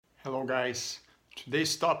Hello guys,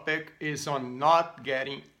 today's topic is on not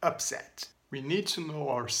getting upset. We need to know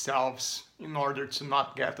ourselves in order to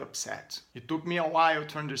not get upset. It took me a while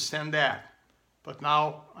to understand that, but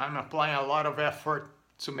now I'm applying a lot of effort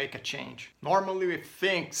to make a change. Normally we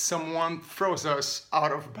think someone throws us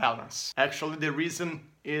out of balance. Actually, the reason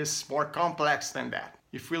is more complex than that.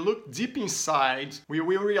 If we look deep inside, we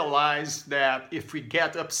will realize that if we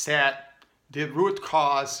get upset, the root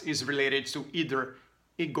cause is related to either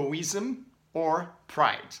egoism or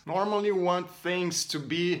pride. Normally we want things to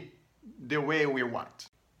be the way we want.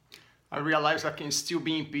 I realize I can still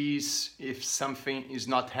be in peace if something is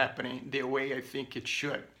not happening the way I think it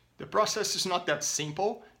should. The process is not that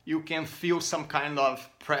simple. You can feel some kind of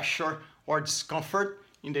pressure or discomfort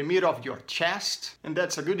in the middle of your chest, and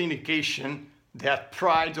that's a good indication that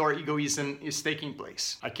pride or egoism is taking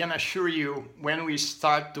place. I can assure you, when we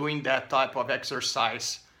start doing that type of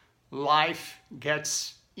exercise, life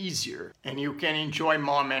gets easier and you can enjoy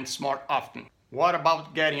moments more often. What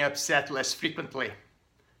about getting upset less frequently?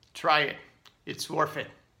 Try it. It's worth it.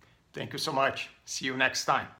 Thank you so much. See you next time.